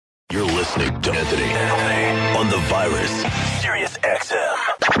listening to Anthony on the Virus, Sirius XM.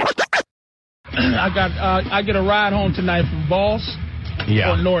 I get a ride home tonight from Boss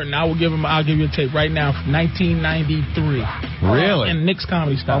or Norton. I'll give you a tape right now from 1993. Really? In Nick's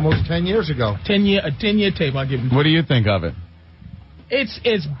Comedy Style. Almost 10 years ago. A 10-year tape I'll give him. What do you think of it?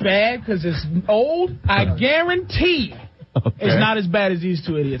 It's bad because it's old. I guarantee it's not as bad as these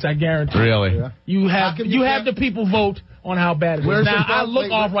two idiots. I guarantee. Really? Yeah. You have the people vote on how bad it is. Now I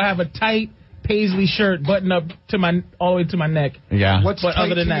look awful. I have a tight paisley shirt buttoned up to all the way to my neck. Yeah. What's tight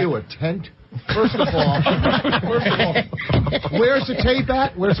other than to that, you? A tent? First of all, where's the tape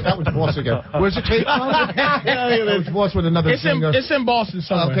at? That was Boss again. Where's the tape from? It was Boss with another singer. It's in Boston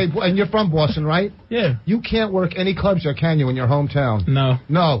somewhere. Okay, and you're from Boston, right? Yeah. You can't work any clubs there, can you, in your hometown? No.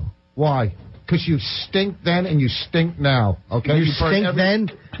 No. Why? Because you stink then and you stink now. Okay. You stink then.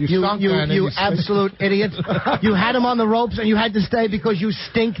 You absolute idiot. You had him on the ropes and you had to stay because you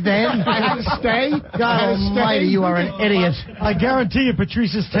stink then. I had to stay. God Almighty, you are an idiot. I guarantee you,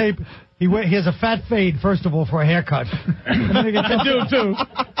 Patrice's tape. He has a fat fade, first of all, for a haircut. And then he gets up, too.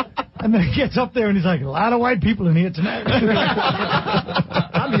 And then he gets up there and he's like, a lot of white people in here tonight.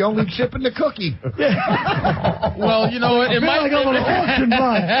 I'm the only chip in the cookie. Yeah. Well, you know what? It might like a little auction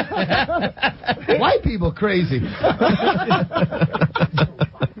run. White people crazy.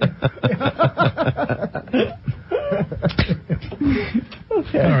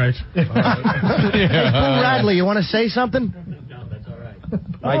 Okay. All right. Hey, Paul Radley, you want to say something?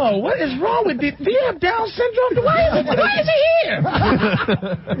 Oh, what is wrong with you? Do you have Down syndrome? Why is he here?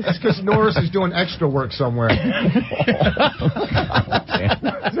 It's because Norris is doing extra work somewhere.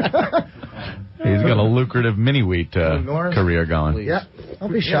 He's got a lucrative mini-wheat career going. Yeah.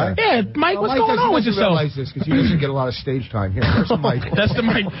 Don't be shy. Yeah, Mike, what's going on with yourself? Realize this because he doesn't get a lot of stage time. Here, there's the mic. That's the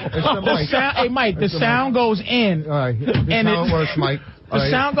mic. That's the mic. Hey, Mike, the sound goes in. All right. This is how it works, Mike. The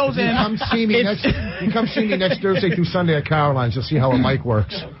sound goes in. Come see me next Thursday through Sunday at Caroline's. You'll see how a mic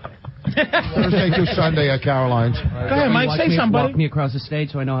works. Thursday through Sunday at Caroline's. Go ahead, Mike. Say something. Walk me across the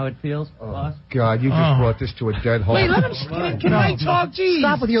stage so I know how it feels. Oh, God, you just brought this to a dead halt. Wait, let him. Can Mike talk? Jeez.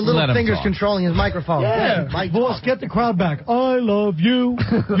 Stop with your little fingers controlling his microphone. Yeah. Mike, Boss, get the crowd back. I love you.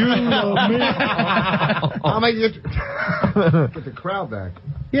 You love me. How am I get the crowd back?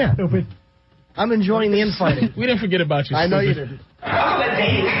 Yeah. I'm enjoying the infighting. We didn't forget about you. I know you didn't. I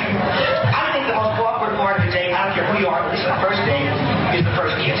think the most awkward part of the date, I don't care who you are, but this is the first date, is the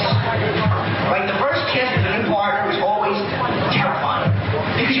first kiss. Like, the first kiss with a new partner is always terrifying.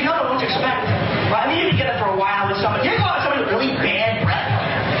 Because you don't know what to expect. But I mean, you can get it for a while with somebody. You're going with somebody with really bad breath.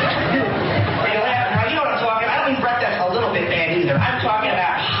 And you're laughing, right? You know what I'm talking about. I don't mean breath that's a little bit bad either. I'm talking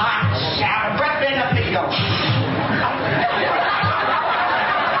about hot, sour breath bad enough to make you go.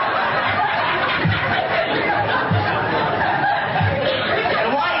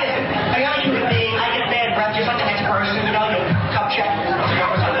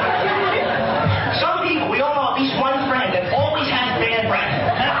 Some people, we all know at least one friend that always has bad breath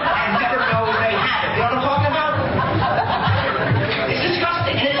and never knows they have it. You know what I'm talking about? It's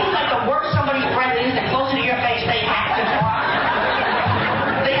disgusting. And it seems like the worse somebody's breath is, the closer to your face they have to talk.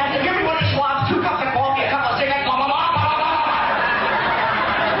 They have to give everybody slobs, 2 cups of coffee, a couple of cigarettes, blah, blah, blah, blah,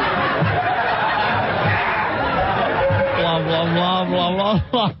 blah,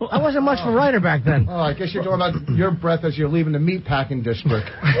 blah. I wasn't much of a writer back then. Oh, I guess you're talking about your breath as you're leaving the meatpacking district.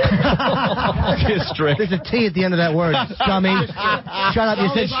 District. There's a T at the end of that word, scummy. Shut up, you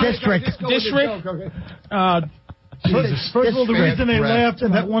said district. District? First of all, the reason they laughed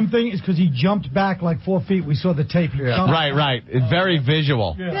at that one thing is because he jumped back like 4 feet. We saw the tape. Right. It's very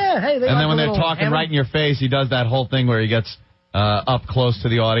visual. Yeah, hey, and then when they're talking right in your face, he does that whole thing where he gets up close to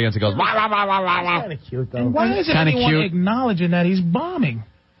the audience. He goes, wah, wah, wah, wah, wah. Kind of cute, though. And why isn't anyone acknowledging that he's bombing?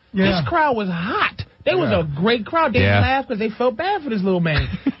 Yeah. This crowd was hot. They was a great crowd. They laughed because they felt bad for this little man.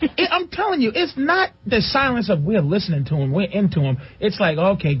 I'm telling you, it's not the silence of we're listening to him, we're into him. It's like,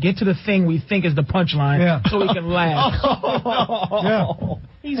 okay, get to the thing we think is the punchline so we can laugh.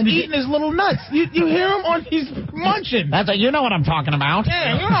 He's eating his little nuts. You hear him on, he's munching. You know what I'm talking about.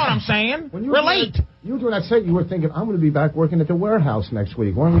 Yeah, you know what I'm saying. Relate. You were doing that set, you were thinking, I'm going to be back working at the warehouse next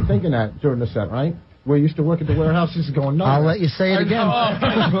week. Weren't we thinking that during the set, right? Where you used to work at the warehouse, this is going nuts. I'll let you say it again.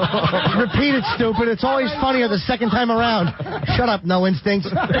 Repeat it, stupid. It's always funnier the second time around. Shut up, no instincts.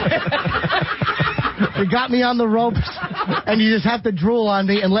 You got me on the ropes, and you just have to drool on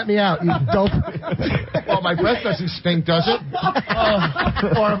me and let me out, you dope. Well, my breath doesn't stink, does it?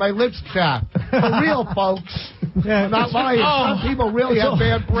 Or my lips chapped. For real, folks. Yeah, not lying. Some people really have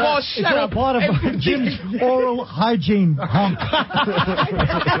bad breath. It's all part of Jim's oral hygiene hunk.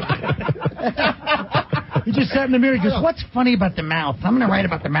 He just sat in the mirror. He goes, "What's funny about the mouth? I'm going to write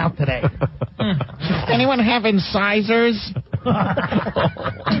about the mouth today." Anyone have incisors?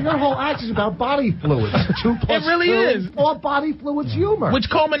 Your whole act is about body fluids. 2 + It really 2, is. All body fluids humor. Which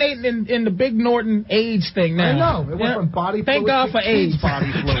culminated in the big Norton AIDS thing now. I know. It went from body Thank fluids God for to AIDS.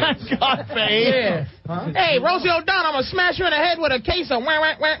 body fluids. Thank God for AIDS. Yeah. Huh? Hey, Rosie O'Donnell, I'm going to smash you in the head with a case of AIDS.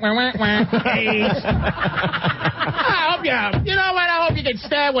 I hope you know what? I hope you get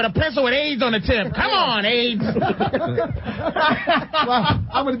stabbed with a pencil with AIDS on the tip. Come on, AIDS. Well,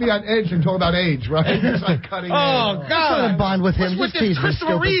 I'm going to be on edge and talk about AIDS, right? It's like cutting Oh, edge. God. Bond with him. What's with Just this tease me,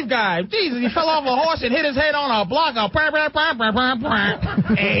 Christopher stupid. Reeve guy? Jesus, he fell off a horse and hit his head on a block. AIDS.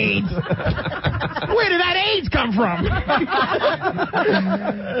 Where did that AIDS come from?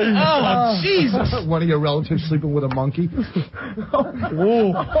 Oh, Jesus. One of your relatives sleeping with a monkey.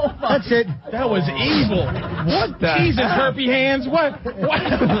 Whoa. That's it. That was evil. What the Jesus, hell? herpy hands. What?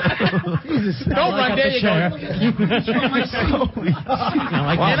 Jesus. Don't run. There you go.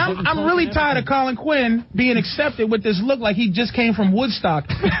 And I'm really tired of Colin Quinn being accepted with this look like he just came from Woodstock.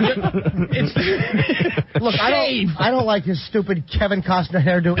 Look, I don't like his stupid Kevin Costner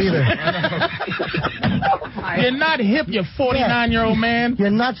hairdo either. You're not hip, you 49-year-old man. You're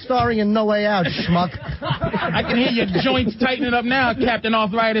not starring in No Way Out, schmuck. I can hear your joints tightening up now, Captain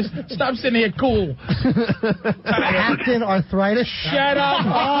Arthritis. Stop sitting here cool. Captain Arthritis? Shut up.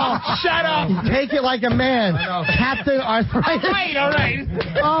 Oh, shut up. Take it like a man. Captain Arthritis? All right.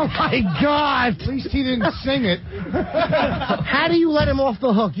 Oh, my God. At least he didn't sing it. How do you let him off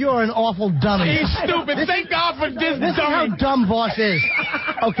the hook? You're an awful dummy. He's stupid. Thank God for this This is how dummy. dumb Voss is.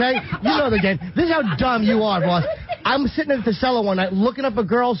 Okay? You know the game. This is how dumb you are, Voss. I'm sitting at the cellar one night looking up a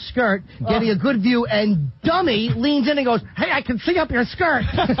girl's skirt, getting a good view, and dummy leans in and goes, "Hey, I can see up your skirt."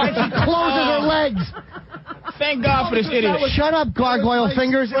 And she closes her legs. Thank God for this idiot. Shut up, gargoyle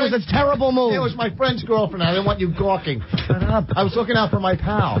fingers. It was a terrible move. It was my friend's girlfriend. I didn't want you gawking. Shut up. I was looking out for my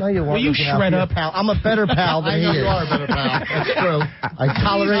pal. No, you weren't. Will you looking out shred for your up? pal. I'm a better pal than I he know is. you are a better pal. That's true. I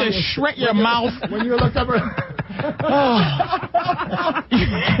tolerate Just you. shred your mouth. When you looked up her...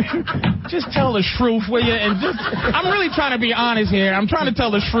 Just tell the truth, will you? And I'm really trying to be honest here. I'm trying to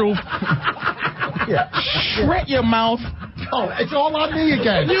tell the truth. Shred your mouth. Oh, it's all on me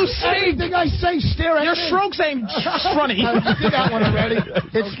again. You see? Everything I say, stare at Your me. strokes ain't funny. I did that one already.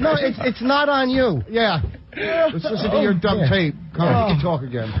 It's not on you. Yeah. Let's listen to your dumb tape. Come on, we can talk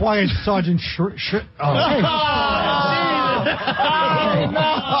again. Quiet, Sergeant.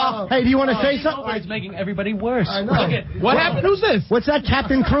 Hey, do you want to say something? It's making everybody worse. I know. What happened? Who's this? What's that,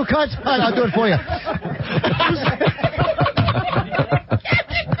 Captain Crew Cuts? All right, I'll do it for you.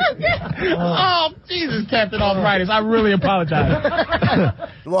 Oh, Jesus, Captain Arthritis. I really apologize.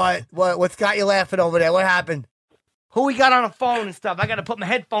 What's got you laughing over there? What happened? Who we got on the phone and stuff? I got to put my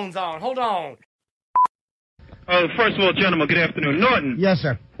headphones on. Hold on. First of all, gentlemen, good afternoon. Norton. Yes,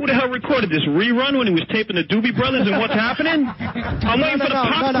 sir. Who the hell recorded this rerun when he was taping the Doobie Brothers and what's happening? I'm waiting for the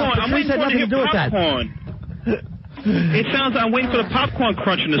popcorn. I'm waiting for the popcorn. It sounds like I'm waiting for the popcorn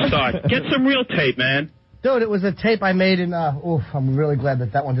crunching to start. Get some real tape, man. Dude, it was a tape I made in, I'm really glad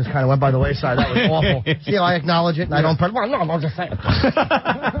that one just kind of went by the wayside. That was awful. See how I acknowledge it and I don't put, well, no, I'm just saying. Those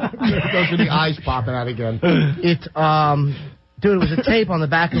are the eyes popping out again. Dude, it was a tape on the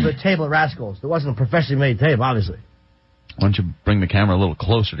back of the table at Rascals. It wasn't a professionally made tape, obviously. Why don't you bring the camera a little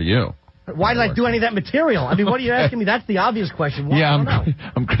closer to you? Why did I do any of that material? I mean, what are you asking me? That's the obvious question. Why? Yeah,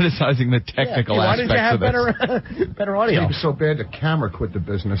 I'm criticizing the technical why didn't you have aspects of this. better audio? It was so bad the camera quit the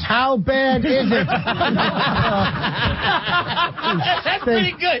business. How bad is it? That's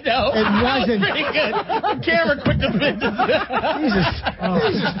pretty good, though. It wasn't. That was pretty good. The camera quit the business. Jesus.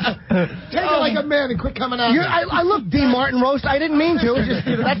 Take it like a man and quit coming out. I look Dean Martin roast. I didn't mean to. It's just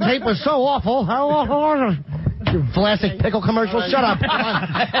that tape was so awful. How awful? Your Vlasic pickle commercial. Right. Shut up.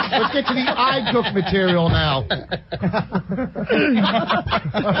 Let's get to the iCook material now.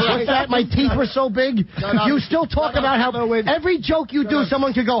 What's that? My teeth were so big. You still talk about how every joke you do,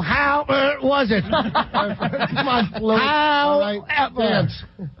 someone could go, how was it? Come on, Louis. How? All right, dance.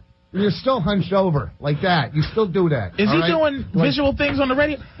 You're still hunched over like that. You still do that. Is he doing visual things on the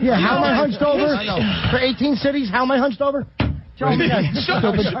radio? Yeah, how am I hunched over? I know. For 18 cities, how am I hunched over? Show me again. Show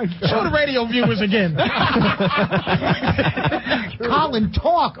the radio viewers again. Colin,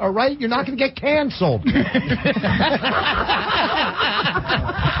 talk, all right? You're not going to get canceled. Did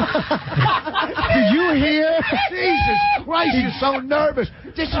you hear? Jesus Christ, you're so nervous.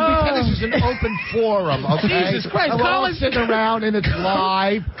 This is because this is an open forum, okay? Jesus Christ, We're all Collins sitting around and it's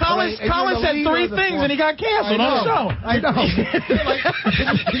live. Collins said 3 things and he got canceled on the show. I know.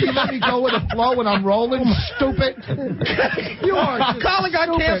 Can you let me go with a flow when I'm rolling, stupid? You are. Colin got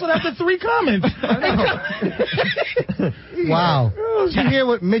canceled after 3 comments. Wow. Did you hear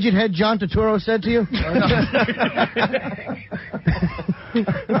what midget head John Turturro said to you?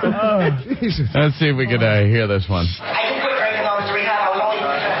 Jesus. Let's see if we can hear this one. I didn't quit drinking when I was rehab. I was only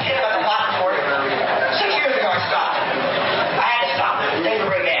kid about the block before. 6 years ago, I stopped. I had to stop. Things were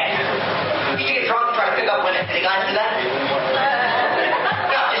very bad. Used to get drunk and try to pick up women. Any guys do that?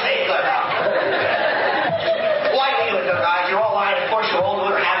 No, just ain't good. Why do you do it, guys? You're all lying. Of course, you're all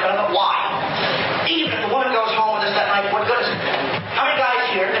doing it or have done it, but why? Even if the woman goes home with us that night, what good is it? How many guys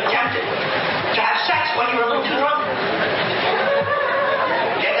here attempted to have sex when you were a little too drunk?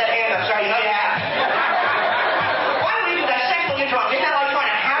 Get that hand up, sorry, you know you have. Why do we do that sex when you're drunk? Isn't that like trying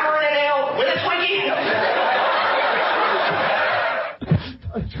to hammer in a nail with a Twinkie?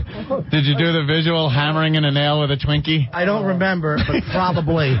 Did you do the visual hammering in a nail with a Twinkie? I don't remember, but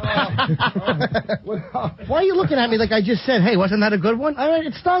probably. Why are you looking at me like I just said, hey, wasn't that a good one? All right,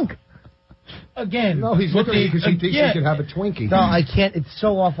 it stunk. Again. No, he's looking at you because he thinks he can have a Twinkie. No, I can't. It's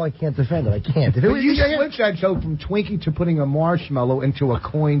so awful I can't defend it. I can't. If it was, you switched that joke from Twinkie to putting a marshmallow into a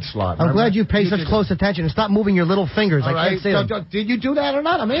coin slot. I'm glad you pay such close attention and stop moving your little fingers. All I can't see them. Did you do that or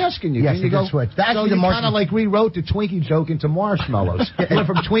not? I'm asking you. Yes, you did switch. So you kind of like rewrote the Twinkie joke into marshmallows. Went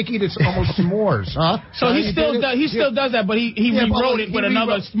from Twinkie to almost s'mores, huh? So he still does that, but he rewrote it with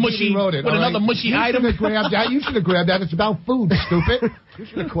another mushy item. You should have grabbed that. It's about food, stupid. You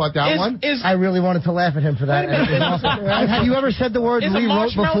should have caught that one. I really wanted to laugh at him for that. Have you ever said the word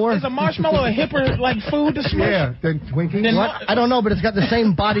rewrote before? Is a marshmallow a hipper like food to smush? Yeah, then Twinkie. What? I don't know, but it's got the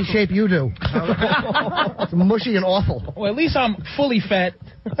same body shape you do. It's mushy and awful. Well, at least I'm fully fat.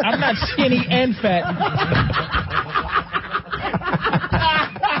 I'm not skinny and fat.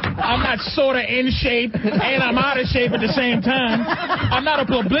 I'm not sort of in shape, and I'm out of shape at the same time. I'm not a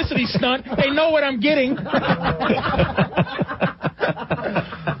publicity stunt. They know what I'm getting.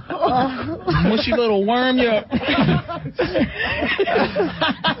 Mushy little worm,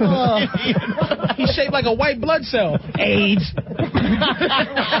 He's shaped like a white blood cell. AIDS.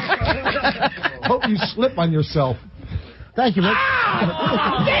 Hope you slip on yourself. Thank you, Rick.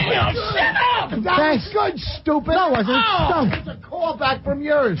 Damn, shut up! Thanks. Good, stupid. No, it wasn't. It stunk. It's a callback from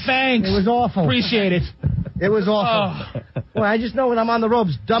yours. Thanks. It was awful. Appreciate it. It was awful. Well, I just know when I'm on the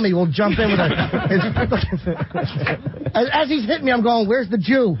ropes, dummy will jump in with as he's hitting me, I'm going, where's the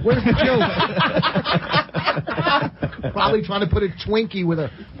Jew? Where's the Jew? Probably trying to put a Twinkie with a...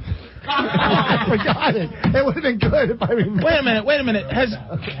 I forgot it. It would have been good if I remember. Wait a minute.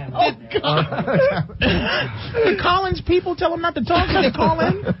 Did Collins people tell him not to talk so they call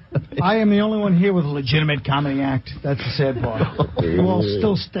in? I am the only one here with a legitimate comedy act. That's the sad part. You all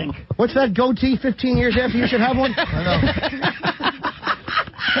still stink. What's that goatee 15 years after you should have one? I know.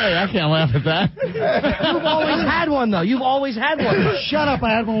 Hey, I can't laugh at that. You've always had one, though. You've always had one. Shut up.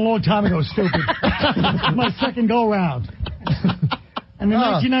 I had one a long time ago, stupid. My second go-round. And in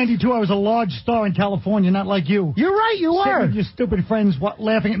 1992, I was a large star in California, not like you. You're right, you Sitting were. with your stupid friends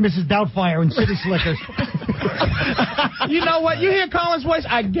laughing at Mrs. Doubtfire and City Slickers. You know what? You hear Collins' voice?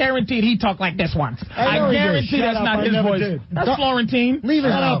 I guaranteed he talked like this once. I guarantee that's not his voice. Did. That's Florentine. Leave it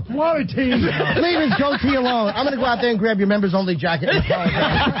alone. Florentine. Leave his goatee alone. I'm going to go out there and grab your members-only jacket.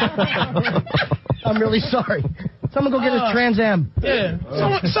 I'm really sorry. Someone go get his Trans Am. Yeah.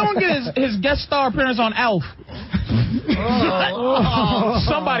 Someone get his guest star appearance on Alf.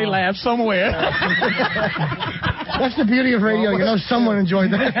 Somebody laughed somewhere. That's the beauty of radio. You know someone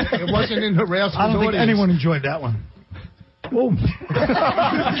enjoyed that. It wasn't in Harassment's I don't think audience. anyone enjoyed that one. Boom.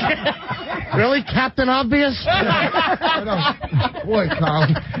 Really? Captain Obvious? Boy,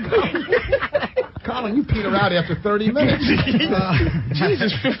 Colin. Colin, you peed her out after 30 minutes.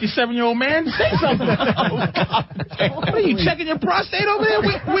 Jesus, 57-year-old man, say something. What are you checking your prostate over there?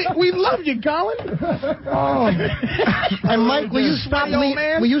 We love you, Colin. Oh. And Mike, will you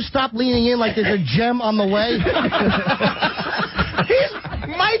stop leaning in like there's a gem on the way?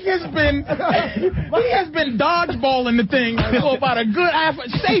 Mike has been dodgeballing the thing for about a good half.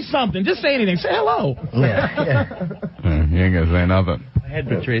 Say something. Just say anything. Say hello. Yeah. You ain't gonna say nothing. Go ahead,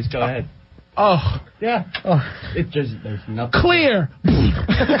 Patrice. Go ahead. Oh. Yeah. Oh. It's just, there's nothing. Clear.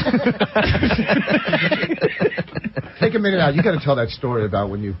 Take a minute out. You got to tell that story about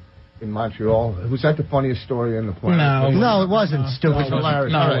when you in Montreal. Was that the funniest story in the planet? No, it wasn't. Stupid. It was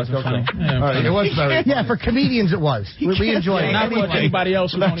hilarious. No, it wasn't funny. Yeah, all right, it was very funny. Yeah, for comedians it was. We enjoyed it. Not for anybody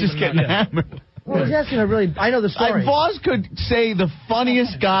else who Not don't just even getting know. hammered. Well, he's asking a really... I know the story. Voss could say the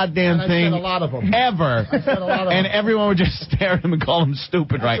funniest goddamn thing a lot of them. ever, and everyone would just stare at him and call him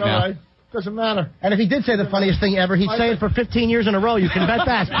stupid right now. Right. Doesn't matter. And if he did say the funniest thing ever, he'd say it for 15 years in a row. You can bet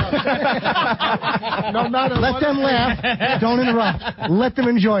that. No matter Let what them laugh. Don't interrupt. Let them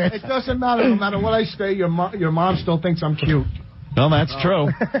enjoy it. It doesn't matter. No matter what I say, your mom still thinks I'm cute. No, that's true.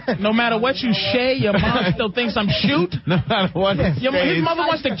 No matter what you say, your mom still thinks I'm shoot. No matter what. His mother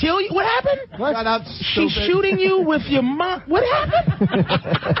wants to kill you. What happened? Shut up, She's shooting you with your mom. What happened?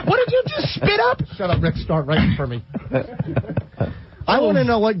 What did you just spit up? Shut up, Rick. Start writing for me. I want to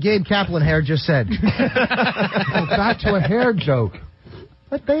know what Gabe Kaplan hair just said. Back to a hair joke.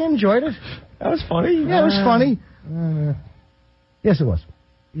 But they enjoyed it. That was funny. Yeah, it was funny. Yes, it was.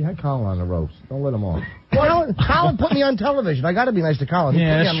 You had Colin on the ropes. Don't let him off. Well, Colin put me on television. I got to be nice to Colin. He put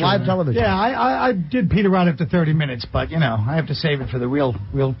me on live television. Yeah, I did peter out after 30 minutes, but, you know, I have to save it for the real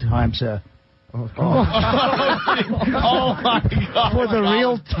time, sir. Oh, my God. For the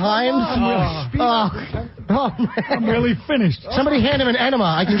real times? I'm really finished. Somebody hand him an enema.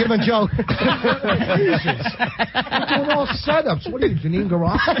 I can give him a joke. Jesus. You're doing all setups. What are you, Janine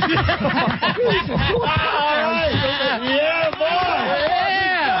Garage? Jesus. Yeah, boy.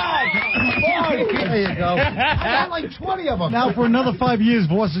 There you go. I got like 20 of them. Now, for another 5 years,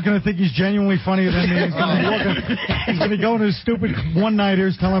 Voss is going to think he's genuinely funnier than me. He's going to go into his stupid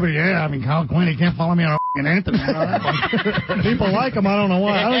one-nighters, tell everybody, yeah, I mean, Kyle Quinn, he can't follow me on a anthem. People like him. I don't know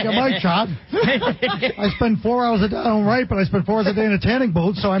why. I don't get my job. I spend 4 hours a day. I don't write, but I spend 4 hours a day in a tanning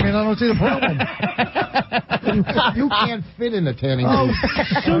booth, so, I mean, I don't see the problem. You can't fit in a tanning booth.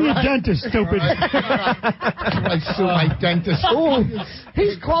 Sue your dentist, stupid. I sue my dentist. Ooh,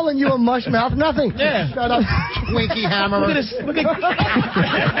 he's calling you a mushmouth. Nothing. Yeah. Shut up, Twinkie Hammerer. Look at this. Look at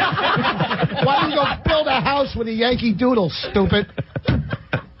Why don't you go build a house with a Yankee Doodle, stupid?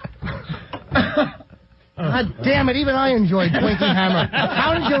 God damn it, even I enjoyed Twinkie Hammer.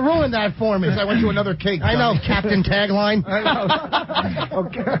 How did you ruin that for me? Because I went to another cake. I know, Captain Tagline. I know.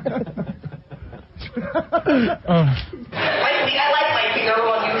 Okay. My feet, I like my feet. They're a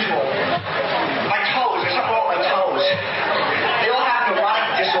little unusual. My toes. There's something wrong with my toes. They all have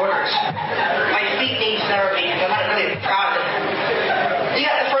neurotic disorders. My feet need therapy. I'm not really proud of it. You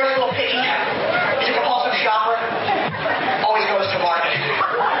got the first little piggy. He's a compulsive shopper. Always goes to market.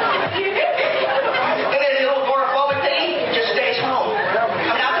 Then there's the little agoraphobic piggy. Just stays home.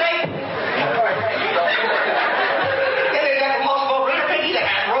 Coming out today? Then there's that compulsive overeater piggy that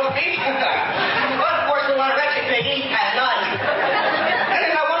has roast beef. But of course, the anorexic piggy has none. And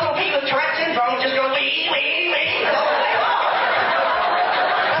then that one little piggy with Tourette syndrome just goes wee, wee, wee.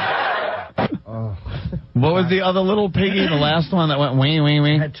 What was the other little piggy, the last one that went wee, wee,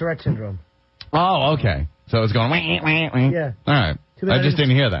 wee? Had Tourette syndrome. Oh, okay. So it was going wee, wee, wee. Yeah. All right. I just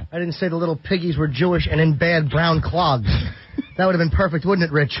didn't hear that. I didn't say the little piggies were Jewish and in bad brown clogs. That would have been perfect, wouldn't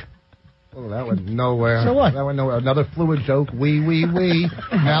it, Rich? Oh, that went nowhere. So what? That went nowhere. Another fluid joke. Wee, wee, wee.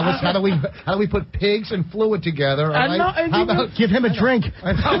 Now let's how do we put pigs and fluid together? I know. How about Give him a drink.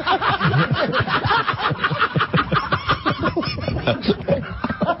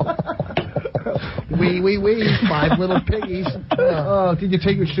 Wee, wee, wee. 5 little piggies. Oh, did you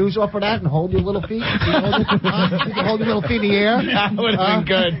take your shoes off for that and hold your little feet? Did you hold your little feet in the air? That would have been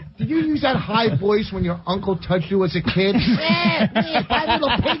good. Did you use that high voice when your uncle touched you as a kid? 5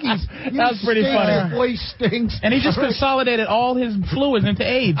 little piggies. That was pretty funny. Your voice stinks. And he just consolidated all his fluids into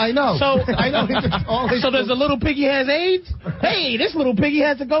AIDS. I know. So I know. So does the little piggy has AIDS? Hey, this little piggy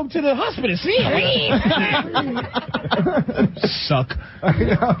has to go to the hospital. See? Suck.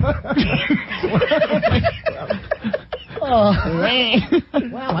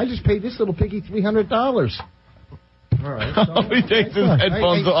 Wow, I just paid this little piggy $300. All right. So, He takes his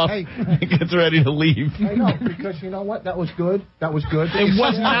headphones off and gets ready to leave. I know, because you know what? That was good. That was good. It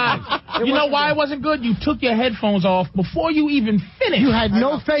was not. You know why it wasn't good? You took your headphones off before you even finished. You had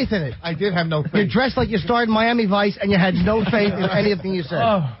no faith in it. I did have no faith. You're dressed like you starred in Miami Vice, and you had no faith in anything you said.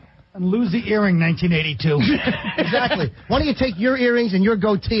 And lose the earring, 1982. Exactly. Why don't you take your earrings and your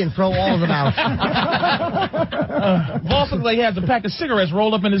goatee and throw all of them out? Voss looks like he has a pack of cigarettes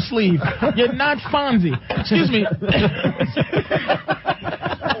rolled up in his sleeve. You're not Fonzie. Excuse me.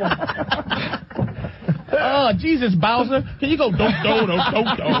 Oh, Jesus, Bowser. Can you go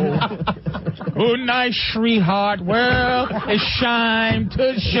do-do-do-do-do? Good night, sweetheart. Well, it's time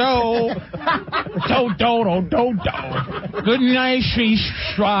to show. Do-do-do-do-do. Good night,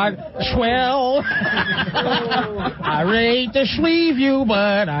 sweetheart. Well, I hate to leave you,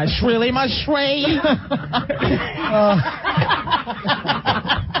 but I really must stray.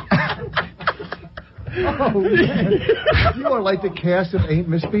 You are like the cast of Ain't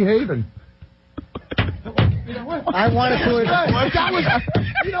Misbehaving. I wanted to... That was...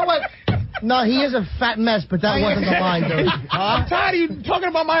 You know what? No, he is a fat mess, but that wasn't the line, dude. I'm tired of you talking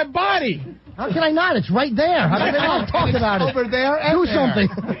about my body. How can I not? It's right there. How can I not talk about it? Over there and Do there. something.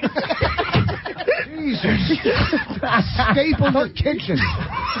 Jesus. Staple the kitchen.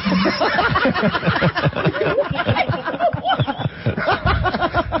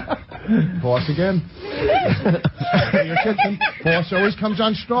 Boss again. Your kitchen. Boss always comes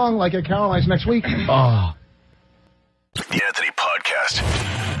on strong like at Caroline's next week. The Anthony Podcast.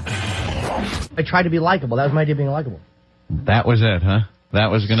 I tried to be likable. That was my idea of being likable. That was it, huh?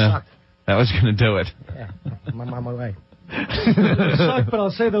 That was gonna do it. Yeah, I'm on my way. It sucked, but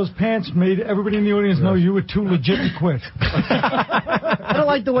I'll say those pants made everybody in the audience know you were too legit to quit. I don't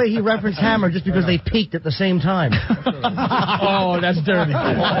like the way he referenced Hammer just because they peaked at the same time. Oh, that's dirty.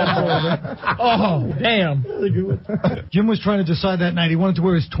 Oh, damn. Jim was trying to decide that night. He wanted to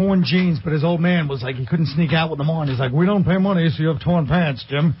wear his torn jeans, but his old man was like, he couldn't sneak out with them on. He's like, we don't pay money, so you have torn pants,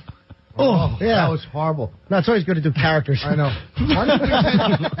 Jim. Oh, yeah. That was horrible. No, it's always good to do characters. I know.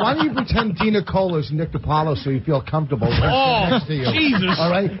 Why don't you pretend Dina Cola's Nick DiPaolo so you feel comfortable next to you? Jesus.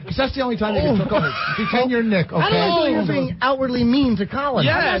 All right? Because that's the only time you can feel comfortable. Pretend you're Nick, okay? I don't think you're being outwardly mean to Colin.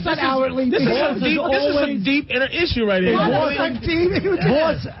 Yeah, that's not outwardly mean. This is a deep inner issue right here.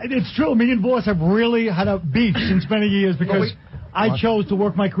 Boss, it's true. Me and Boss have really had a beef since many years because I chose to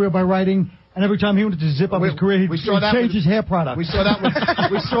work my career by writing. And every time he wanted to zip up his career, he'd change his hair product. We saw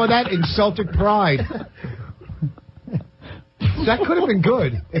that in Celtic Pride. That could have been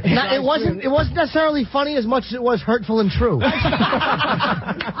good. It wasn't necessarily funny as much as it was hurtful and true.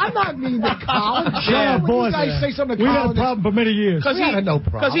 I'm not mean to Colin. Yeah, Boss. You guys say something to we Colin. had a problem for many years. We had no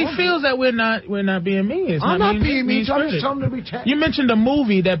problem. Because he feels that we're not being mean. I'm not being mean. I'm just telling him to be You mentioned a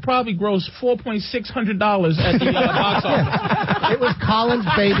movie that probably grossed $4,600 at the box office. It was Colin's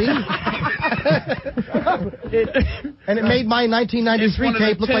baby. And it made my 1993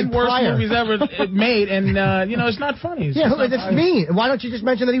 tape look like worst Pryor. movies ever made, and it's not funny. It's me. Why don't you just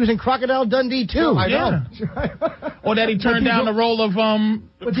mention that he was in Crocodile Dundee too? I know. Or that he turned down the role of Fred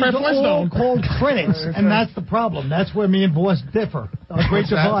Flintstone. Called credits, and that's the problem. That's where me and Boss differ. A great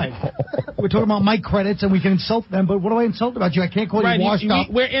divide. We're talking about my credits, and we can insult them, but what do I insult about you? I can't call you washed up.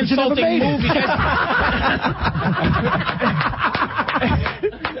 We're insulting movies.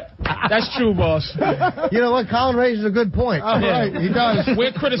 That's true, boss. You know what? Colin raises a good point. Oh, right, he does.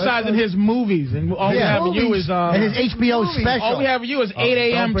 We're criticizing his movies, and all we have of you is and his HBO special. All we have of you is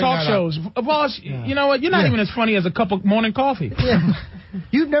 8 a.m. talk shows. Boss, you know what? You're not even as funny as a cup of morning coffee. Yeah.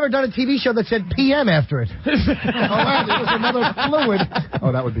 You've never done a TV show that said PM after it. There was another fluid.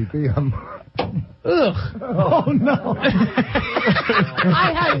 Oh, that would be PM. Ugh. Oh, no.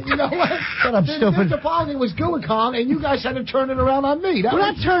 You know what? Shut up, stupid. The policy was good with Colin, and you guys had to turn it around on me. We're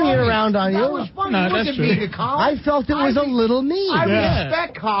not turning it around on you. That was funny. No, It wasn't that's true. mean to Colin. I felt it was a little mean. I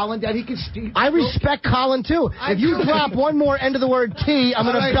respect Colin that he can speak. I respect Colin, too. If you drop one more end of the word T, I'm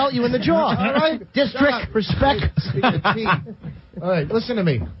going to belt you in the jaw. All right? District, respect. All right, listen to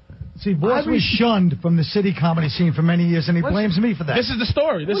me. See, Boss was shunned from the city comedy scene for many years, and he blames me for that. This is the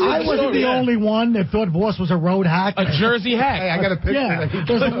story. I wasn't the only one that thought Boss was a road hack. A Jersey hack. Hey, I got a picture. Yeah,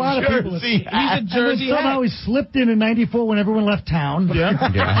 there's a lot of people. He's a Jersey hack. Somehow he slipped in '94 when everyone left town.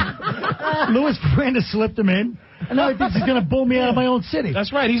 Yeah. Louis Miranda slipped him in, and now he thinks he's going to bull me out of my own city.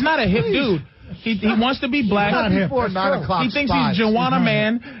 That's right. He's not a hip dude. He wants to be black. Not before 9 o'clock. He thinks he's Joanna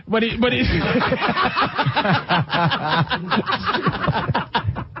Man, but he's.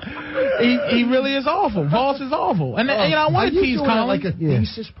 He really is awful. Voss is awful. And I want to tease Colin. Like a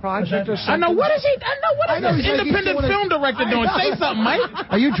thesis project or something? I know. What is he? What is this independent film director doing? Say something, Mike.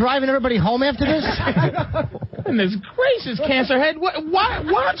 Are you driving everybody home after this? Goodness gracious, cancer head. Why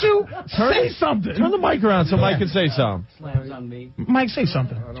don't you say something? Turn the mic around so Mike can say something. Slams on me. Mike, say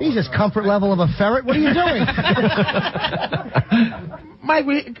something. Jesus, comfort level of a ferret. What are you doing? Mike,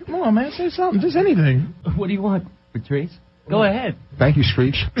 come on, man. Say something. Just anything. What do you want, Patrice? Go ahead. Thank you,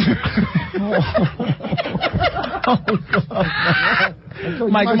 Screech. Mike,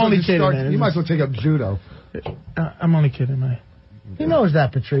 I'm only kidding, man. You might as well take up judo. I'm only kidding, man. He knows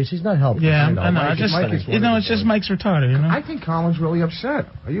that, Patrice. He's not helping. Yeah, I know. It's just Mike's retarded, you know? I think Colin's really upset.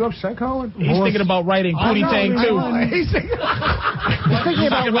 Are you upset, Colin? He's thinking about writing Pootie Tang, too. He's thinking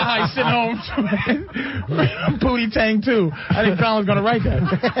about how he's sitting home Pootie Tang, too. I think Colin's going to write that.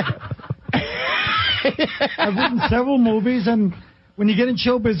 I've written several movies, and when you get in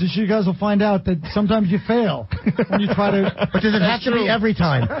show business, you guys will find out that sometimes you fail when you try to. But does it have to be every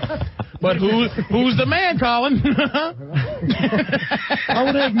time? But who's the man, Colin? I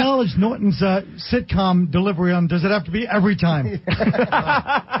want to acknowledge Norton's sitcom delivery on Does It Have to Be Every Time?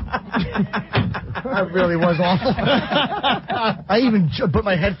 That really was awful. I even put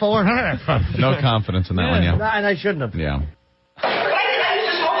my head forward. No confidence in that one, yeah. And I shouldn't have. Yeah. I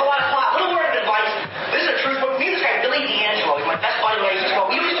used to smoke a lot of pot. Little word of advice. This is the truth. But me and this guy, Billy D'Angelo, he's my best buddy when I used to smoke.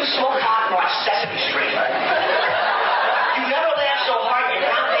 We used to smoke pot and watch Sesame Street. You never laugh so hard, you're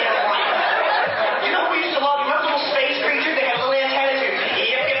not damn right. You know who we used to love? You remember little space creatures? They had little antennas.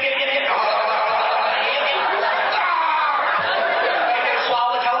 Yip, yip, yip, yip, yip.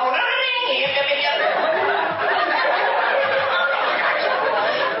 Swallow the telephone. Yip, yip, yip, yip.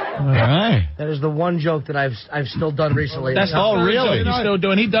 All right. That is the one joke that I've still done recently. That's really? He's still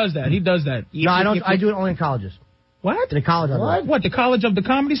doing. He does that. No, I don't. I do it only in colleges. What? In a college. What? The College of the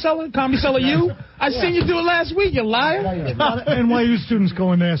Comedy Cellar? Comedy Cellar U? I seen you do it last week, you liar. NYU students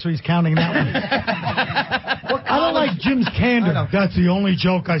go in there, so he's counting that one. I don't like Jim's candor. That's the only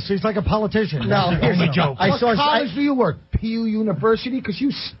joke I see. He's like a politician. No, That's the only joke. What college do you work? PU University? Because you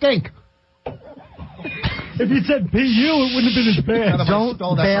stink. If you said PU, it wouldn't have been as bad. Don't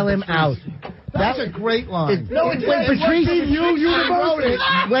bail him out. That's a great line. When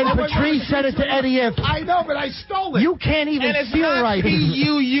Patrice said it to Eddie If. I know, but I stole it. You can't even feel right.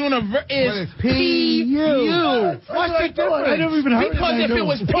 PU University. It's PU. What's the difference? I never even heard Because if it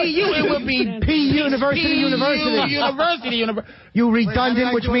was PU, it would be P University. University. You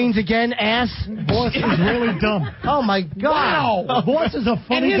redundant, which means again, ass. Boss is really dumb. Oh my God! Wow. Boss is a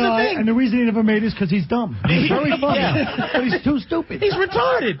funny guy, and the reason he never made it is because he's dumb. He's very funny, but he's too stupid. He's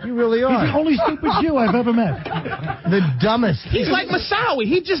retarded. You really are. He's the only stupid Jew I've ever met. The dumbest. He's like Masawi.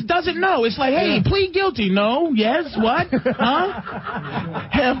 He just doesn't know. It's like, hey, plead guilty. No, yes, what? Huh?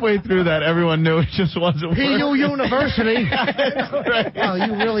 Halfway through that, everyone knew it just wasn't working. PU University. Right. Oh,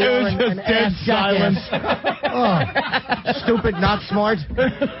 you really are an ass silence. Oh, stupid, not smart.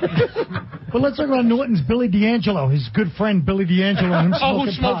 But let's talk about Norton's Billy D'Angelo, his good friend Billy D'Angelo. And him Oh,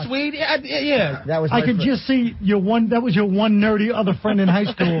 who smoking smokes pot. weed? Yeah. That was. I could just see that was your one nerdy other friend in high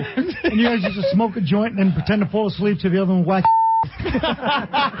school, and you guys used to smoke a joint and then pretend to fall asleep to the other one whack.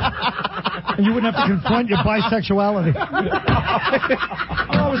 And you wouldn't have to confront your bisexuality. Oh,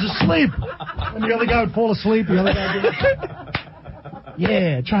 I was asleep. And the other guy would fall asleep. The other guy would...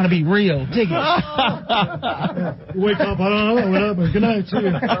 Yeah, trying to be real. Dig it. Wake up, I don't know, whatever. Good night, see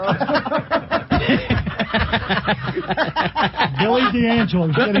you. Billy D'Angelo,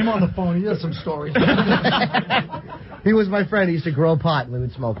 get him on the phone. He has some stories. He was my friend. He used to grow pot and we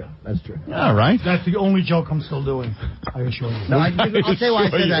would smoke it. That's true. All right. That's the only joke I'm still doing, I assure you. No, I'll tell you why I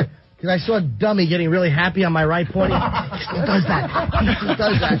said that. Because I saw Dummy getting really happy on my right point. He still does that. He still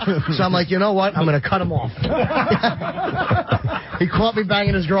does that. So I'm like, you know what? I'm going to cut him off. He caught me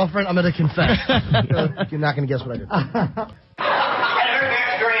banging his girlfriend. I'm going to confess. You're not going to guess what I did. I had a very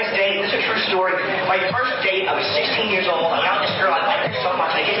experienced date. This is a true story. My first date, I was 16 years old. I got this girl. I liked her so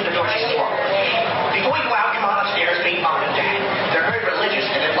much. I get to the door. She's 4. Before we go out, come on upstairs, meet Mom and Dad. They're very religious,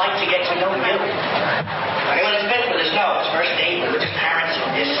 and they'd like to get to know you. Anyone that's been with us knows. First date, religious parents,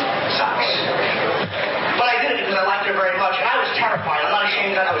 this sucks. But I did it because I liked her very much, and I was terrified. I'm not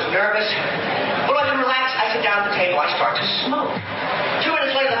ashamed of that. I was nervous. But when I was relaxed, I sit down at the table. I start to smoke. 2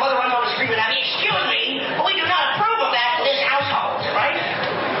 minutes later, the mother runs over screaming at me, "Excuse me, but we do not approve of that in this household," right?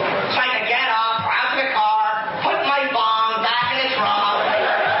 So I can get up, out to the car, put my bong back in its trunk.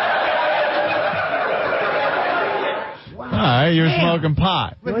 All right, you're smoking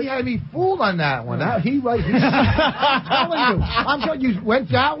pot. But he had me fooled on that one. I'm telling you. I'm telling you,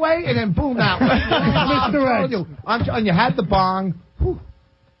 went that way and then boom that way. I'm telling you, had the bong. Whew.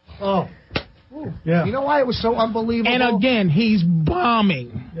 Oh. Yeah. You know why it was so unbelievable? And again, he's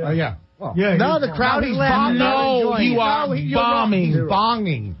bombing. Yeah. Well, Yeah, no, the crowd is laughing. No, you are bombing. He's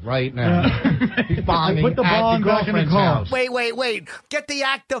bonging right now. He's bonging Put the bong back in the car. Wait. Get the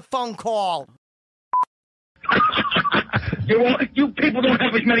active phone call. You people don't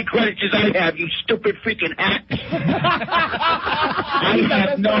have as many credits as I have, you stupid freaking hacks. I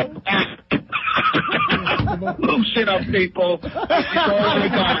have no act. Loosen up, people. This is all I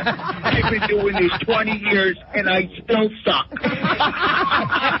got. I've been doing this 20 years, and I still suck.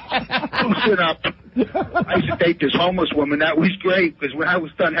 Loosen up. I used to date this homeless woman. That was great, because when I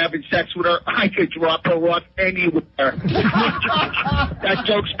was done having sex with her, I could drop her off anywhere. That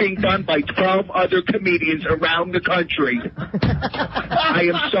joke's being done by 12 other comedians around the country. I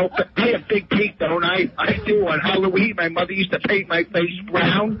have big teeth, don't I? I do. On Halloween, my mother used to paint my face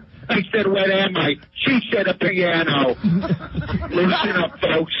brown. I said, "What am I?" She said, "A piano." Loosen up,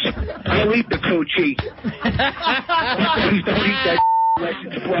 folks. I'll eat the coochie. Please don't eat that unless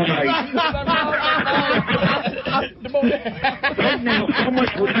it's fried. Right now, how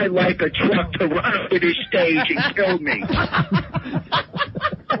much would I like a truck to run up to this stage and kill me?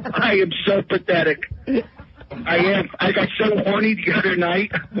 I am so pathetic. I am. I got so horny the other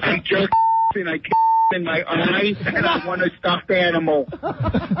night. I jerked and I kicked in my eye, and I want a stuffed animal.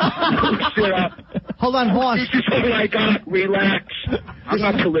 Shut up. Hold on, boss. This is all I got. Relax. I'm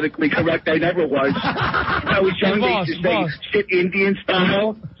not politically correct. I never was. When I was young, they used to say shit Indian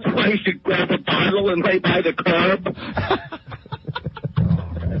style. So I used to grab a bottle and lay by the curb.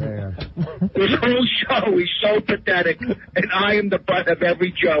 This whole show is so pathetic, and I am the butt of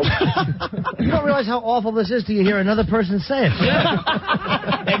every joke. You don't realize how awful this is till you hear another person say it.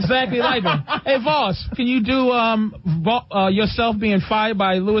 Yeah. Exactly like him. Hey, Voss, can you do yourself being fired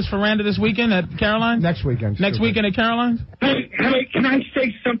by Louis Ferranda this weekend at Caroline's? Next weekend. Next weekend at Caroline's? Hey, can I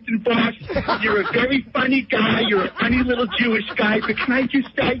say something, boss? You're a very funny guy. You're a funny little Jewish guy, but can I just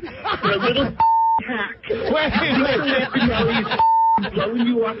say, you're a little hack. Blowing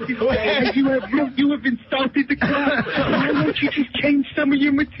you up today. You have insulted the crowd. Why don't you just change some of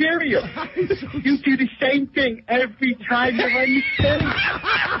your material? You do the same thing every time you're on the stage.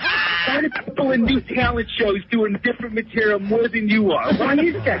 Why do people in new talent shows doing different material more than you are? Why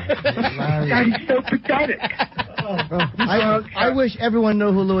is that? That is so pathetic. I wish everyone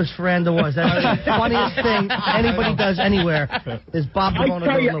knew who Louis Ferranda was. That's the funniest thing anybody does anywhere is Bob DeBona I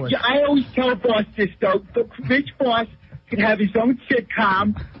tell you, Louis. I always tell Boss this, though. Rich Boss could have his own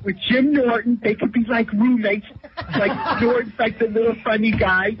sitcom with Jim Norton. They could be like roommates. Like Norton's like the little funny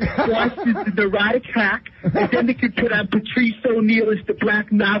guy. Boss is the neurotic hack. And then they could put on Patrice O'Neal as the black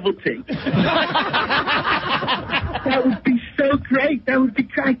novelty. That would be so great. I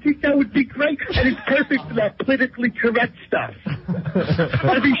think that would be great. And it's perfect for that politically correct stuff.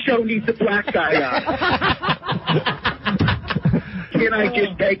 Every show needs a black guy on. Can I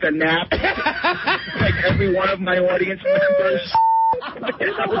just take a nap? Like every one of my audience members? What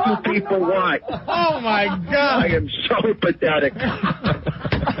the hell do people want? Oh, my God. I am so pathetic.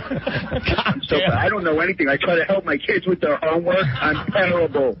 I don't know anything. I try to help my kids with their homework. I'm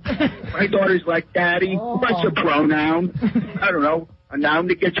terrible. My daughter's like, Daddy, what's a pronoun? I don't know. A noun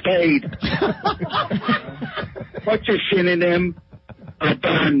that gets paid. What's a synonym? A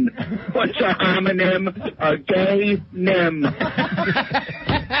bun. What's a homonym? A gay-nym.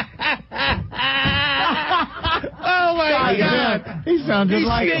 Oh, my God. He sounded He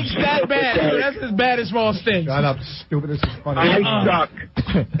like stinks that bad. That's as bad as Voss stinks. Shut up, stupid. This is funny. I suck.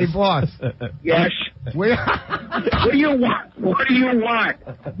 Hey, boss. Yes? What do you want? What do you want?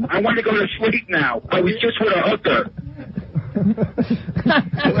 I want to go to sleep now. I was just with a hooker.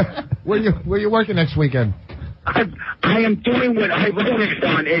 Where you working next weekend? I am doing what I wrote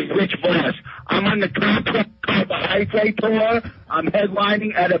on as Rich Voss. I'm on the complex carbohydrate tour. I'm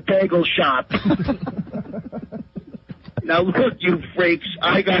headlining at a bagel shop. Now look, you freaks.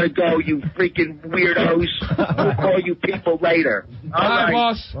 I gotta go, you freaking weirdos. We'll call you people later. All right,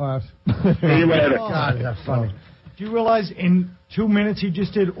 Boss. See you later. God, that's funny. Do you realize in 2 minutes he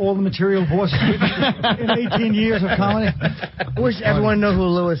just did all the material Voss did in 18 years of comedy? I wish everyone knew who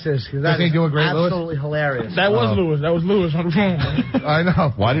Louis is. That Does he do a great Louis? absolutely hilarious. That was Louis. That was Louis on the phone. I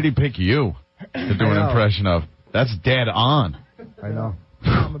know. Why did he pick you to do an impression of? That's dead on. I know.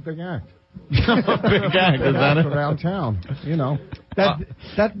 I'm a big act. I'm a big act, is that it? Around town, you know.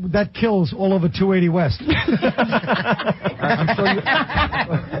 That kills all over 280 West. I'm sure you...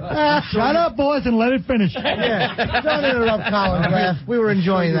 Shut up, boys, and let it finish. Yeah. Don't interrupt Colin's laugh. We were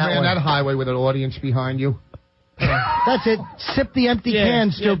enjoying that ran one. that highway with an audience behind you. That's it. Sip the empty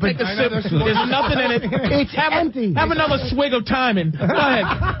can, stupid. Take a sip. There's nothing in it. It's empty. Have another swig of timing. Go ahead.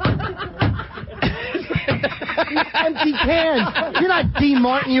 Empty can. You're not Dean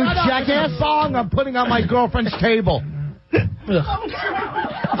Martin, you jackass. Song I'm putting on my girlfriend's table.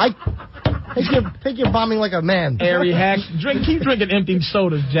 I think you're bombing like a man. Airy hack. Keep drinking empty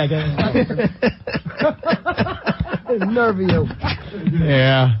sodas, jackass. Nerve of you.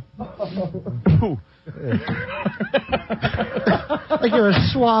 Yeah. Like you're a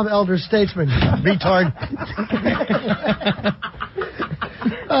suave elder statesman, retard.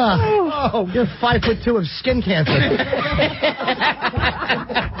 You're 5'2" of skin cancer.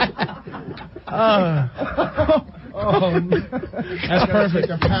 That's perfect.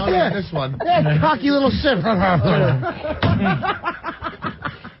 I'm pounding on this one. Yeah, cocky little sip.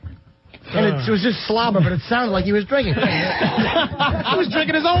 And it was just slobber, but it sounded like he was drinking. He was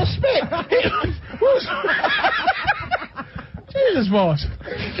drinking his own spit. Jesus, Voss.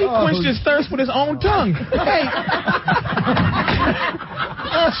 He quenched his thirst with his own tongue. Hey.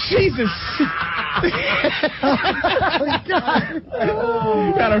 Oh, Jesus.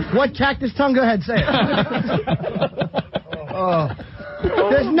 What cactus tongue? Go ahead, say it.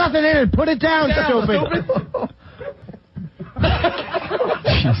 There's nothing in it. Put it down, stupid.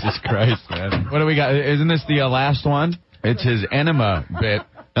 Jesus Christ, man. What do we got? Isn't this the last one? It's his enema bit.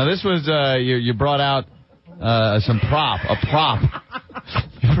 Now, this was, you brought out a prop.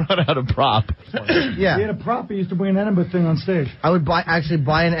 You brought out a prop. Yeah. He had a prop. He used to bring an enema thing on stage. I would actually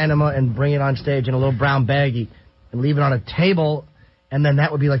buy an enema and bring it on stage in a little brown baggie and leave it on a table, and then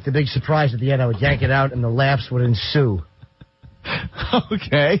that would be like the big surprise at the end. I would yank it out, and the laughs would ensue.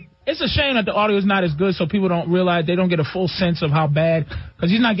 Okay. It's a shame that the audio is not as good, so people don't realize, they don't get a full sense of how bad, because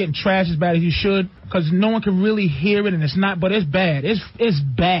he's not getting trashed as bad as you should, because no one can really hear it, and it's not, but it's bad. It's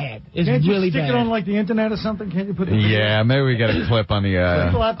bad. It's Can't you really stick bad. it on like the internet or something? Can't you put it? Yeah, maybe we get a clip on the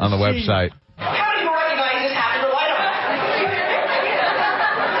website. How do you recognize this happened to light up?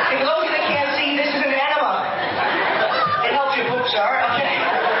 For those that can't see, this is an enema. It helps you poop, sir. Okay.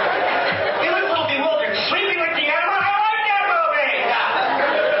 You look a little bewildered. Sleeping with the enema? I like that movie.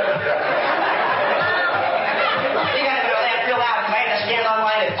 You gotta go laugh real loud because I had to stand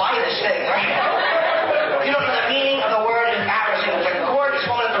online and buy this thing, right? You don't know the meaning of the word embarrassing. It was like a gorgeous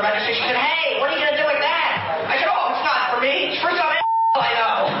woman at the register. She said, "Hey, what are you gonna do with that?" I said, "Oh, it's not for me. It's for some I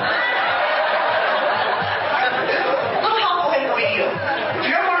know." Look how quick we do. If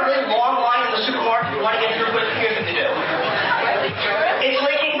you're ever on a really long line in the supermarket, you want to get through quick, here's what to do. It's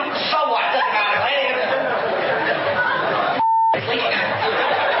leaking, so what? Doesn't matter. It's leaking.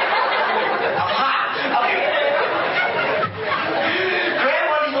 I'm hot. Okay. Grab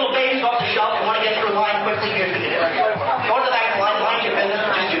one of these little babies off the shelf and want to get through a line quickly, here's what to do. Go to the back of the line, mind your business,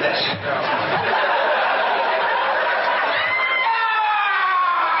 just do this.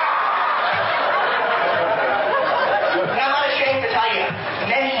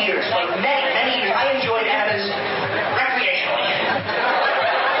 Many years, I enjoyed enemas recreationally.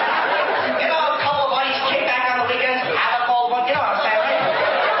 You know, a couple of buddies kick back on the weekends, have a cold one, you know what I'm saying, right?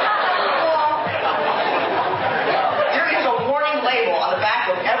 There is a warning label on the back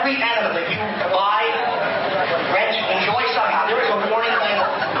of every enema that you buy, rent, enjoy somehow. There is a warning label.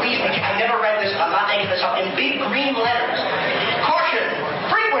 Please, I never read this, I'm not making this up, in big green letters. Caution,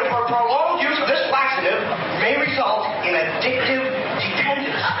 frequent or prolonged use of this laxative may result in addictive dependence.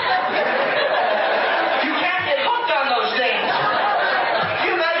 You can't get hooked on those things. Can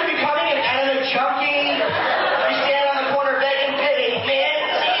you imagine becoming an enema junkie? You stand on the corner begging pity. Man,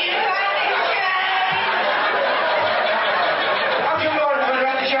 I'm Jim Norton for the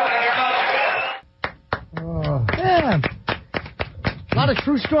rest of the show. Yeah. A lot of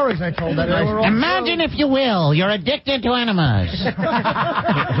true stories I told that night. Imagine, if you will, you're addicted to enemas.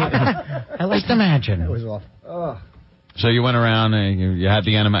 I like to imagine. That was awful. So you went around and you had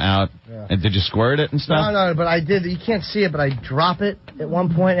the enema out, and did you squirt it and stuff? No, but I did. You can't see it, but I drop it at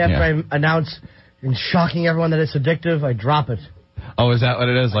one point after I announce, in shocking everyone that it's addictive, I drop it. Oh, is that what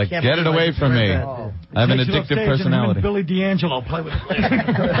it is? Like, get it away from me. I have an addictive personality. And Billy D'Angelo play with it.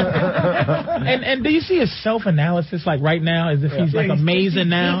 And do you see his self-analysis like right now, as if he's like amazing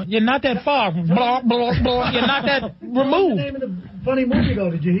now? You're not that far. Blah, blah, blah. You're not that removed. What's the name of the funny movie,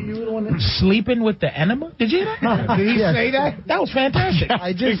 though? Did you the one that... Sleeping with the enema? Did you hear that? Did he say that? That was fantastic.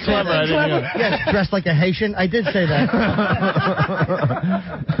 I did say clever, that. clever. Yes, dressed like a Haitian. I did say that.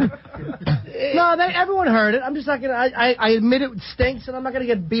 No, everyone heard it. I'm just not going to... I admit it stinks, and I'm not going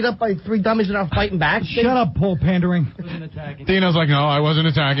to get beat up by three dummies that are fighting back. Shut up, Paul Pandering. Dino's like, no, I wasn't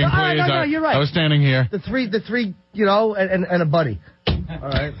attacking, please. No, you're right. I was standing here. The three, you know, and a buddy. All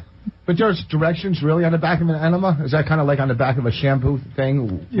right. But there's directions really on the back of an enema? Is that kind of like on the back of a shampoo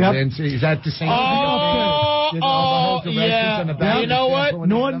thing? Yep. Is that the same thing? Yeah. You know what?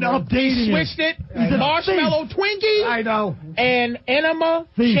 Norton updating He switched it. Marshmallow Twinkie. I know. And enema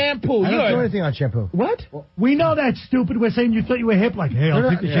shampoo. I don't do anything on shampoo. What? We know that's stupid. We're saying you thought you were hip. Like, hey, I'll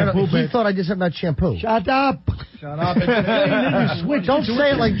take the shampoo, He babe. thought I just said about shampoo. Shut up. Shut up. Don't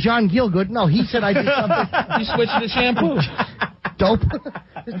say it like John Gielgud. No, he said I did something. You switched to shampoo. Dope.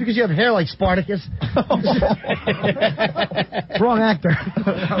 Just because you have hair like Spartacus. Wrong actor.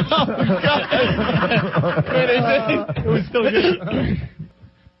 It was still good.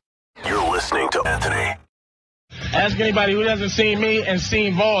 You're listening to Anthony. Ask anybody who hasn't seen me and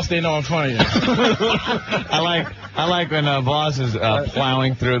seen Voss, they know I'm funny. I like when Voss is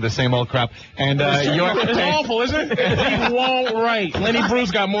plowing through the same old crap. And it's awful, isn't it? He won't write. Lenny Bruce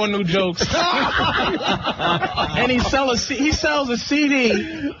got more new jokes. And he sells a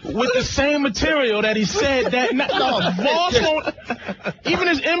CD with the same material that he said that. Voss won't. Even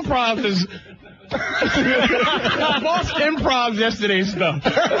his improv is. Voss improv yesterday's stuff.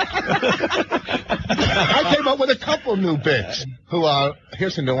 I came up with a couple new bits.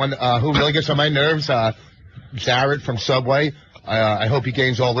 Here's a new one. Who really gets on my nerves? Jared from Subway. I hope he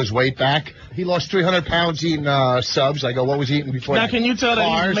gains all his weight back. He lost 300 pounds eating subs. I go, what was he eating before? Now, can you tell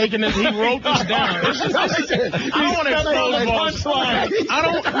that he's making this? He wrote this down. I don't want to expose Voss. I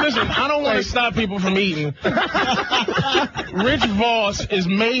don't want to stop people from eating. Rich Voss is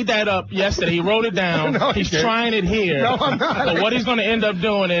made that up yesterday. He wrote it down. No, he's trying it here. No, I'm not. But what he's going to end up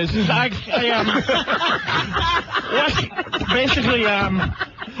doing is, basically,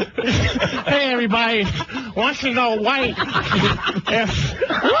 hey, everybody, wants to go white. What?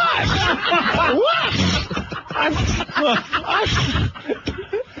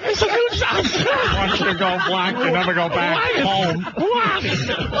 It's a new job. Wants to go black and never go back home. What?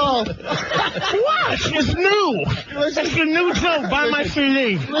 What? It's new. It's a new joke. Buy my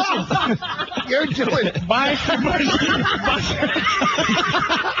CD. Listen, you're doing. Buy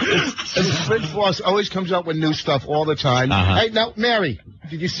Rich Voss always comes up with new stuff all the time. Hey, now, Mary,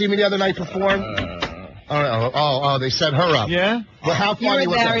 did you see me the other night perform? They set her up. Yeah? Well, how funny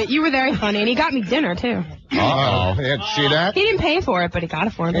was that? You were very funny, and he got me dinner, too. Yeah, see that? He didn't pay for it, but he got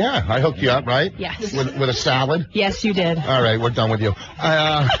it for me. Yeah, I hooked you up, right? Yes. With a salad? Yes, you did. All right, we're done with you.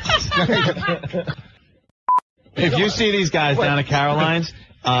 If you see these guys down at Caroline's,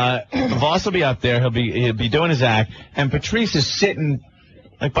 Voss will be up there. He'll be doing his act, and Patrice is sitting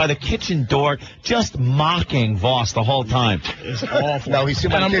like by the kitchen door, just mocking Voss the whole time. It's awful. No, he's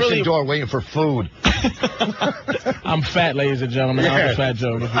sitting by the kitchen door waiting for food. I'm fat, ladies and gentlemen. I'm a fat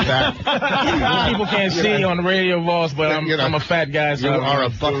joke. People can't see on the radio, Voss, but I'm a fat guy. So you are a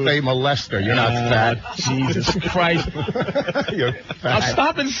buffet molester. You're not fat. Jesus Christ. You're fat.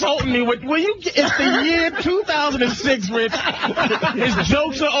 Stop insulting me. It's the year 2006, Rich. His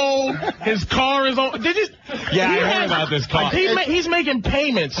jokes are old. His car is old. Yeah, I heard about this car. Like he's making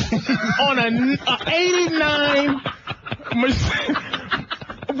payments on an 89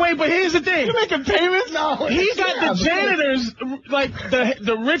 Wait, but here's the thing. You're making payments? No. He's got the janitors, like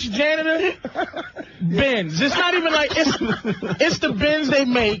the rich janitor bins. It's not even like, it's the bins they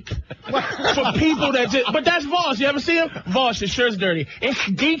make for people that just, but that's Voss. You ever see him? Voss, your shirt's dirty. It's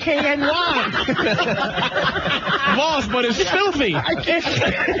DKNY. Voss, but it's filthy. I can't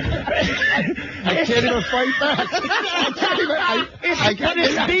even fight back.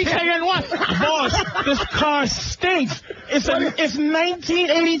 It's DKNY. Voss, this car stinks. It's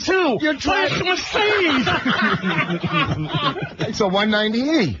 1982. You're trying to Mercedes. It's a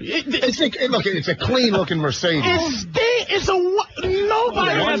 190E. It's a clean-looking Mercedes. Nobody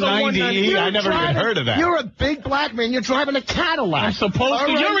has a 190E. I never even heard of that. You're a big black man. You're driving a Cadillac. I'm supposed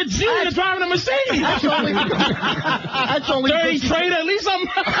to. You're a Jew. You're driving a Mercedes. That's only dirty traitor. At least I'm.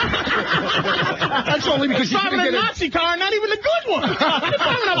 That's only because you're driving a Nazi car, not even a good one. You're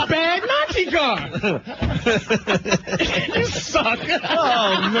driving a bad Nazi car. You suck.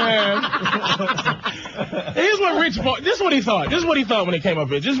 Oh, man. Here's what Rich bought. This is what he thought. This is what he thought when he came up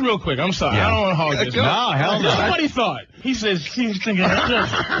here. Just real quick. I'm sorry. I don't want to hog this. No, hell no. This is what he thought. He says, he's thinking,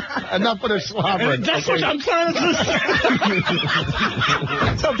 enough of the slobbering. That's what I'm trying to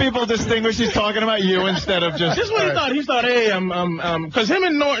do. Some people distinguish he's talking about you instead of just. This is what he thought. He thought, hey, because him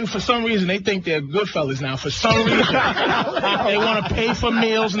and Norton, for some reason, they think they're good fellas now. For some reason. They want to pay for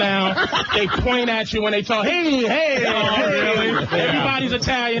meals now. They point at you when they talk, hey. Really? Everybody's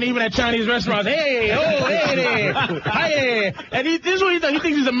Italian, even at Chinese restaurants. Hey there. Hey. And this is what he thought. He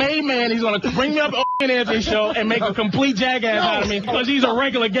thinks he's a made man. He's going to bring me up on Anthony show and make a complete jackass out of me because he's a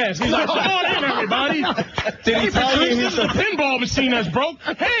regular guest. He's like, come on in, everybody. Did he tell you this is a pinball machine that's broke?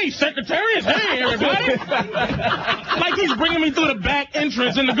 Hey, secretaries. Hey, everybody. Like he's bringing me through the back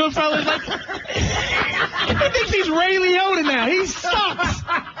entrance, and the Goodfellas like, he thinks he's Ray Liotta now. He sucks.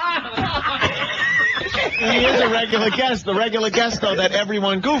 He is a regular guest. The regular guest, though, that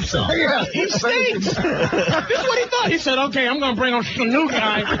everyone goofs on. Yeah, he stinks. This is what he thought. He said, okay, I'm going to bring on some new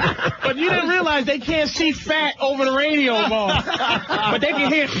guy. But you didn't realize they can't see fat over the radio ball. But they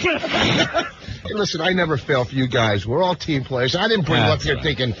can hear shit. Hey, listen, I never fail for you guys. We're all team players. I didn't bring you up here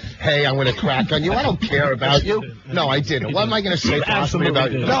thinking, hey, I'm going to crack on you. I don't care about you. No, I didn't. What am I going to say possibly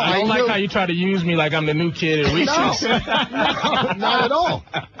about you? No, I don't like how you try to use me like I'm the new kid at Reese's. No, not at all.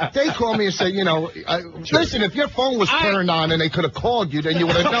 They call me and say, listen, if your phone was turned on and they could have called you, then you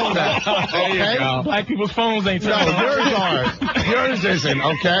would have known that. Okay? Black people's phones ain't turned on. No, yours are. Yours isn't,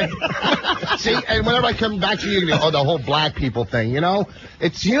 okay? See, and whenever I come back to you, the whole black people thing,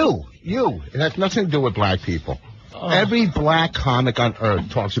 it's you. It has nothing to do with black people. Every black comic on earth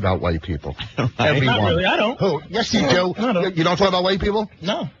talks about white people. Everyone. Not really, I don't. Who? Yes, you do. You don't talk about white people?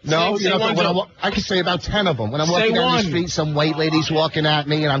 No. No? Say one joke. I can say about 10 of them. When I'm walking down the street, some white lady's walking at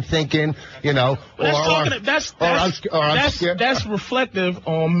me, and I'm thinking, you know, that's reflective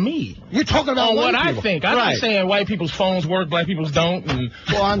on me. You're talking about what white people. I think. I'm not saying white people's phones work, black people's don't. And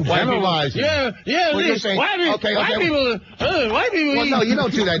well, I'm generalizing. Yeah. Well, you're saying, white people. Well, no, you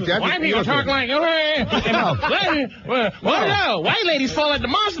don't do that, Deb. White people talk like. No, white ladies fall at the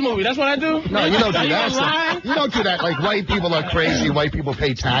monster movie. That's what I do. No, you don't do that. You don't do that. Like white people are crazy. White people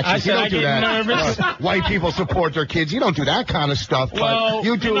pay taxes. You don't do that. Nervous. White people support their kids. You don't do that kind of stuff. Well,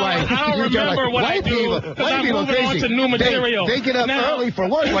 you do I don't remember what I do because I'm moving on to new material. They get up early for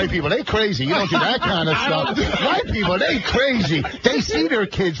work. White people, they crazy. You don't do that kind of stuff. White people, they crazy. They see their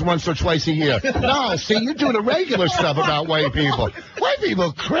kids once or twice a year. No, see, you do the regular stuff about white people. White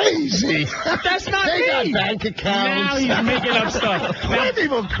people crazy. That's not they me. Got bank accounts. Now he's making up stuff. White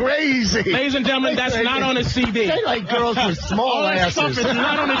people crazy. Ladies and gentlemen, that's not on a CD. They like girls with small asses. Stuff is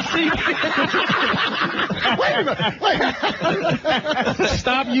not on a CD. Wait a minute.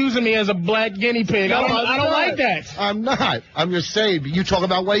 Stop using me as a black guinea pig. I don't like that. I'm not. I'm just saying. You talk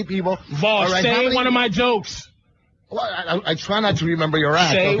about white people. Voss, say one of my jokes. Well, I try not to remember your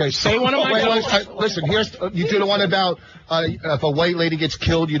act. Say one of my jokes. Listen, you do the one about if a white lady gets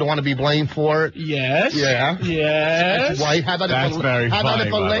killed, you don't want to be blamed for it. Yes. Yeah. Yes. That's white. How about That's very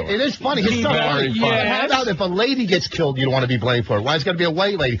funny. It is funny. It's not funny. Yes. How about if a lady gets killed, you don't want to be blamed for it? Why is it got to be a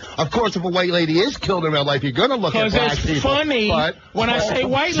white lady? Of course, if a white lady is killed in real life, you're going to look at black people. Because it's funny when I say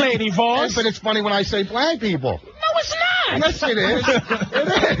white lady, Voss. But it's funny when I say black people. No, it's not. Yes, it is.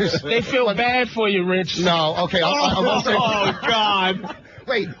 It is. They feel bad for you, Rich. No, okay. Oh, God.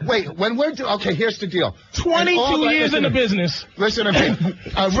 Wait. When we're okay, here's the deal. 22 years in the business. Listen to me.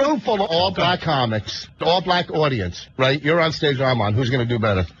 A room full of all black comics, all black audience, right? You're on stage, I'm on. Who's going to do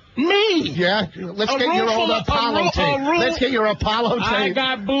better? Me. Yeah? Let's get your old Apollo tape. Let's get your Apollo tape. I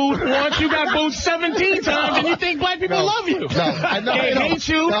got booed once. You got booed 17 times, and you think black people love you. They hate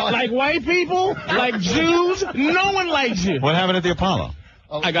you like white people, like Jews. No one likes you. What happened at the Apollo?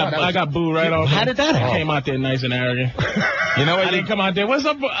 I got booed right off. How did that happen? I came out there nice and arrogant. You know what? I didn't come out there. What's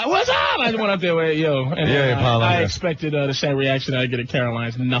up? What's up? I went out there with I expected the same reaction I get at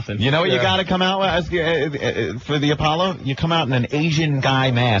Caroline's. Nothing. You know what you got to come out with for the Apollo? You come out in an Asian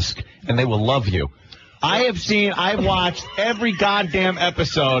guy mask, and they will love you. I've watched every goddamn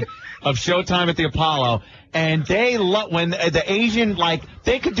episode of Showtime at the Apollo. And they love when the Asian, like,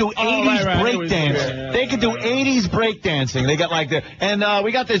 they could do 80s breakdancing. They could do 80s breakdancing. They got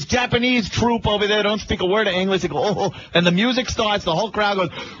we got this Japanese troupe over there, don't speak a word of English. They go, oh, and the music starts, the whole crowd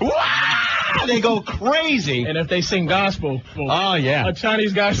goes, wah! They go crazy. And if they sing gospel, oh, yeah. A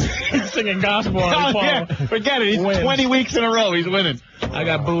Chinese guy singing gospel on the Apollo. Yeah. Forget it. He's 20 weeks in a row. He's winning. I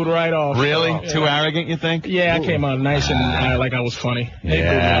got booed right off. Really? Too arrogant, you think? Yeah, I came out nice and like I was funny. They booed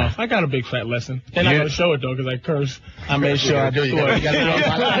me off. I got a big fat lesson. They're not going to show it, though, because I curse. I made sure I do it.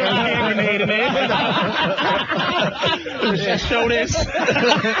 Show this.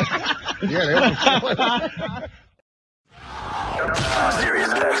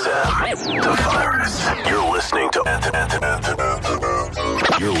 Sirius XM, the virus. You're listening to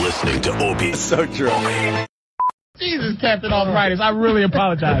You're listening to Opie. So true. Jesus, Captain Arthritis, I really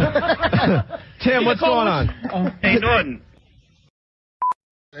apologize. Tim, what's going on? Hey, Norton.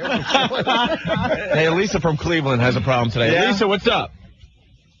 Hey, Lisa from Cleveland has a problem today. Yeah? Lisa, what's up?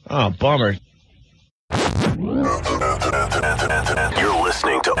 Oh, bummer. You're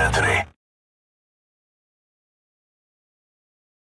listening to Anthony.